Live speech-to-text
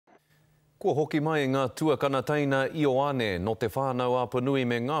Kua hoki mai ngā tuakana teina Ioane no Te Whānau Apanui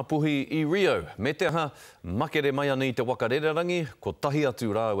me ngā puhi I Rio. Me te aha, makere mai ana I te wakarererangi, ko tahi atu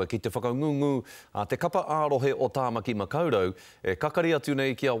rāua ki te whakaungungu a te kapa ārohe o Tamati Makaurau, e kakari atu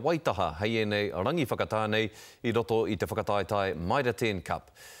nei kia waitaha hei nei rangi whakatānei I roto I te whakataetai Maira 10 Cup.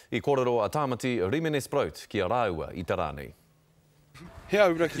 I kōrero a Tamati Rimene-Sproat kia rāua I te rānei. He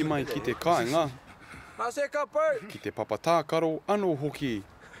auraki mai ki te kāinga, ki te papatākaro anō hoki.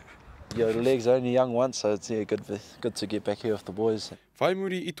 Your legs are only young once, so it's good to get back here with the boys. Whai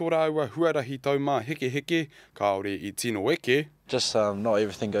muri I tō rāua huarahi taumā heke heke, kāore I tino eke. Just not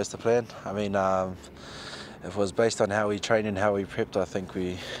everything goes to plan. I mean, if it was based on how we trained and how we prepped, I think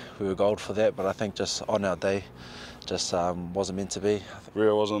we were gold for that. But I think just on our day, just wasn't meant to be.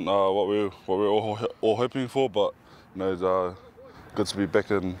 Really wasn't what we were all hoping for, but you know, it's good to be back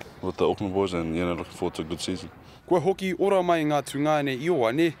in with the Auckland boys and looking forward to a good season. Kua hoki ora mai ngā tūngāne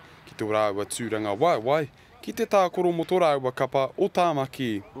Ioane, ki te rāua tūranga waiwai, ki te tākoro mo tō rāua kapa o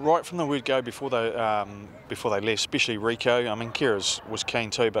Tāmaki. Right from the word go before they left, especially Rico. I mean, Kira was keen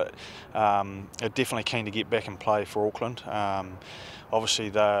too, but definitely keen to get back and play for Auckland. Obviously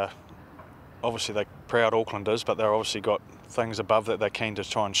they're proud Aucklanders, but they've obviously got things above that they're keen to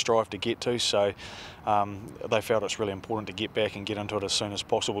try and strive to get to. So they felt it's really important to get back and get into it as soon as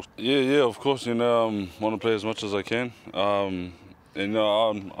possible. Yeah, of course. Want to play as much as I can.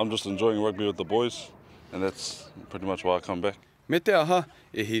 I'm just enjoying rugby with the boys, and that's pretty much why I come back. Me te aha,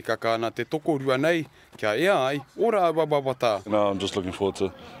 e hikaka ana te tokorua nei, kia ea ai, ora wawawata. I'm just looking forward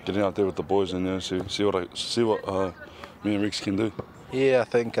to getting out there with the boys and see what me and Rex can do. Yeah, I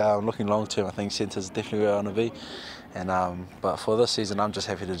think looking long term, I think centre's definitely where I want to be. And but for this season, I'm just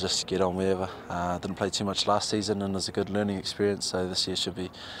happy to just get on wherever. Didn't play too much last season, and it was a good learning experience. So this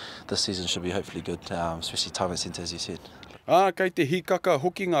season should be hopefully good, especially time at centre, as you said. Kei te hikaka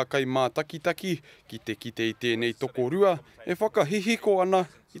hoki ngā kai mā taki-taki, ki te I tēnei tokorua, e whakahihiko ana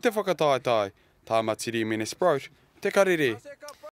I te whakataetai. Tamati Rimene-Sproat, te Karere.